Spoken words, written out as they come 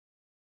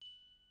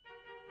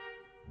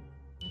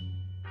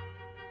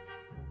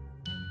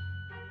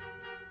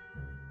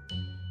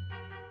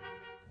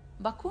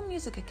Baku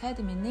Music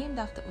Academy, named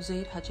after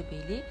Uzeyir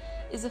Hacıbeyli,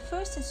 is the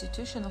first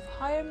institution of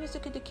higher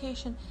music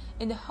education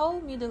in the whole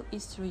Middle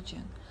East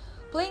region.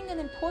 Playing an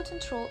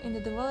important role in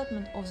the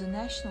development of the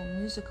national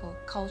musical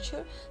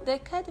culture, the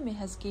academy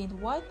has gained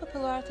wide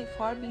popularity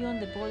far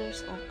beyond the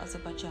borders of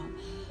Azerbaijan.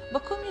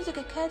 Baku Music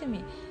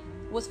Academy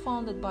was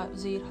founded by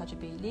Uzeyir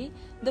Hacıbeyli,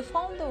 the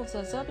founder of the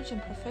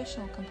Azerbaijan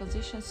Professional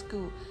Composition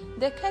School.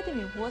 The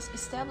academy was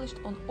established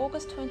on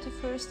August 21,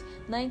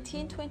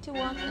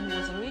 1921 and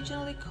was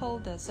originally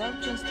called the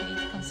Azerbaijan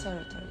State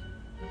Conservatory.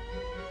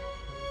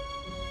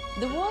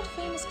 The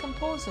world-famous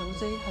composer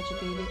Uzeyir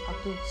Hacıbeyli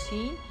Abdul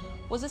Hüseyin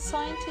was a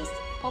scientist,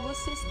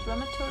 publicist,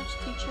 dramaturg,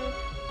 teacher,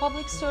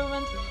 public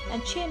servant,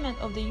 and chairman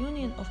of the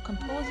Union of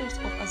Composers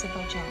of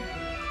Azerbaijan,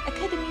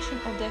 academician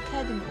of the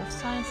Academy of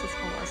Sciences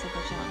of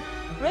Azerbaijan,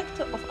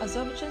 rector of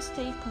Azerbaijan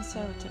State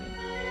Conservatory.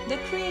 The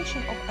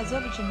creation of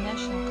Azerbaijan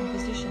National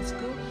Composition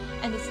School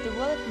and its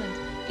development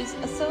is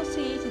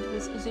associated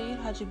with Uzeyir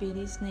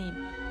Hacıbeyli's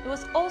name. He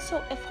was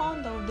also a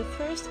founder of the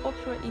first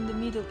opera in the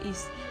Middle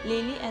East,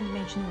 Leyli and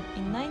Mecnun,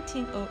 in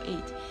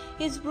 1908.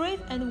 His brave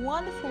and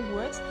wonderful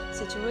works,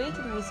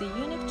 saturated with the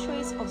unique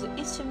traits of the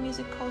Eastern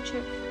music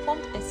culture,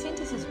 formed a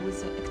synthesis with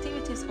the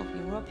activities of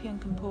European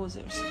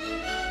composers.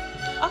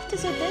 After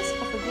the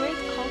death of a great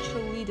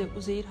cultural leader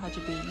Uzeyir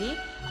Hacıbeyli,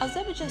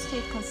 Azerbaijan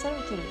State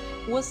Conservatory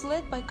was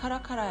led by Kara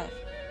Karayev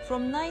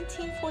from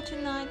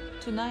 1949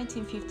 to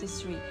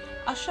 1953,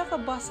 Ashraf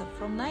Abbasov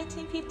from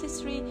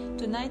 1953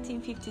 to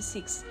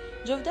 1956,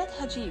 Cevdet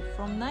Hacıyev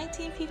from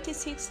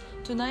 1956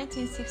 to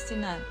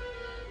 1969,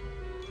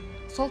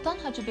 Sultan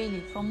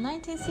Hacıbeyli from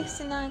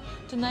 1969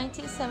 to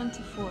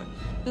 1974,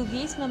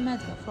 Bilgeis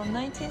Mehmedova from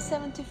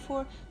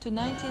 1974 to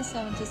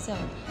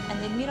 1977,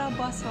 and Elmira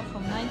Abbasova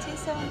from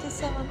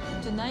 1977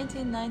 to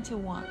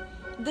 1991.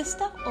 The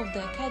staff of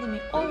the academy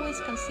always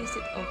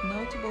consisted of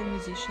notable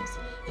musicians: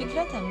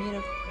 Fikret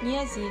Amirov,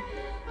 Niyazi,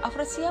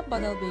 Afrasiyab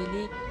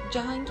Badalbeyli,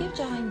 Jahangir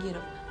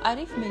Jahangirov,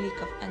 Arif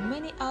Melikov, and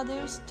many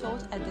others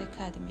taught at the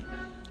academy.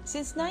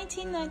 Since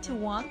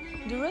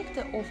 1991,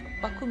 director of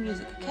Baku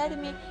Music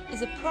Academy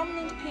is a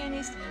prominent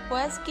pianist who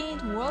has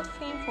gained world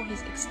fame for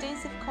his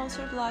extensive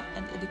concert life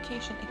and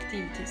education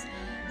activities.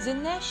 The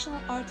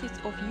national artist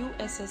of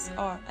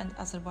USSR and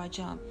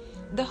Azerbaijan,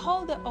 the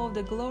holder of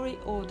the Glory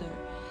Order,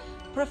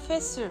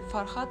 Professor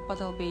Farhat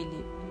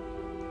Badalbeyli.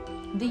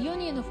 The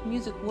Union of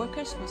Music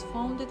Workers was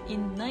founded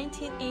in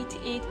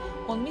 1988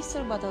 on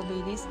Mr.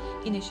 Badalbeyli's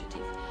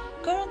initiative.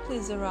 Currently,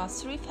 there are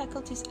 3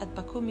 faculties at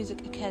Baku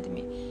Music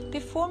Academy: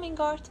 Performing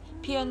Art,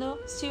 Piano,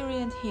 Theory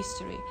and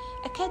History.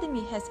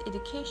 Academy has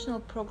educational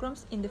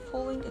programs in the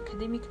following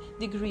academic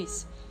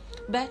degrees: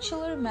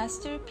 Bachelor,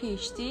 Master,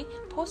 PhD,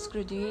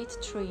 Postgraduate,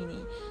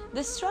 Trainee.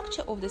 The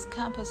structure of this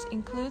campus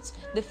includes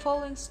the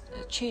following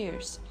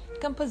chairs: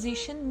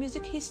 Composition,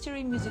 Music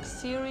History, Music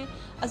Theory,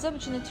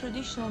 Azerbaijani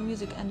Traditional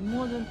Music and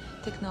Modern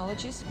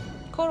Technologies,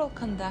 Choral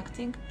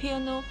Conducting,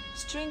 Piano,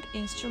 String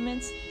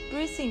Instruments,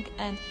 Breathing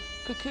and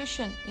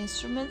Percussion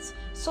Instruments,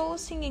 Solo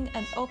Singing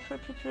and Opera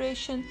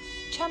Preparation,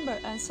 Chamber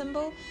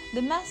Ensemble,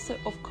 the Master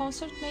of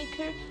Concert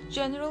Maker,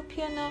 General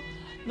Piano,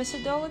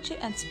 Methodology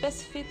and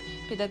Specific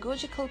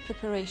Pedagogical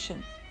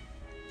Preparation,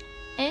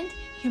 and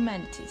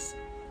Humanities.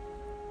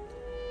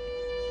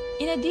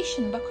 In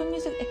addition, Baku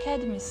Music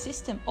Academy's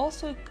system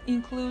also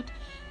includes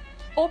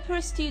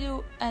Opera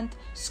Studio and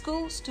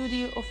School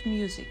Studio of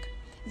Music.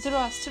 There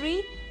are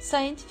 3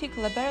 scientific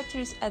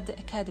laboratories at the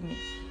Academy: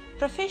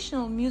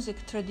 Professional Music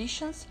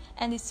Traditions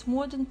and its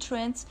Modern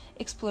Trends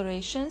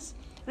Explorations,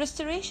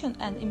 Restoration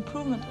and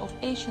Improvement of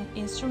Ancient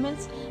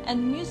Instruments,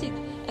 and Music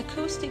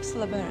Acoustics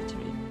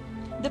Laboratory.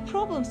 The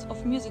problems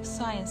of music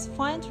science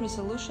find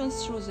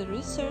resolutions through the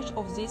research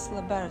of these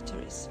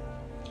laboratories.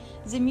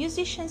 The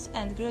musicians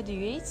and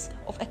graduates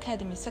of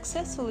Academy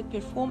successfully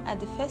perform at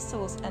the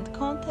festivals and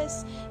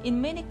contests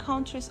in many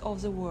countries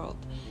of the world,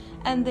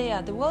 and they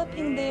are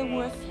developing their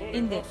work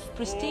in the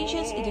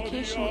prestigious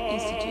educational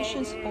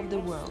institutions of the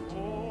world.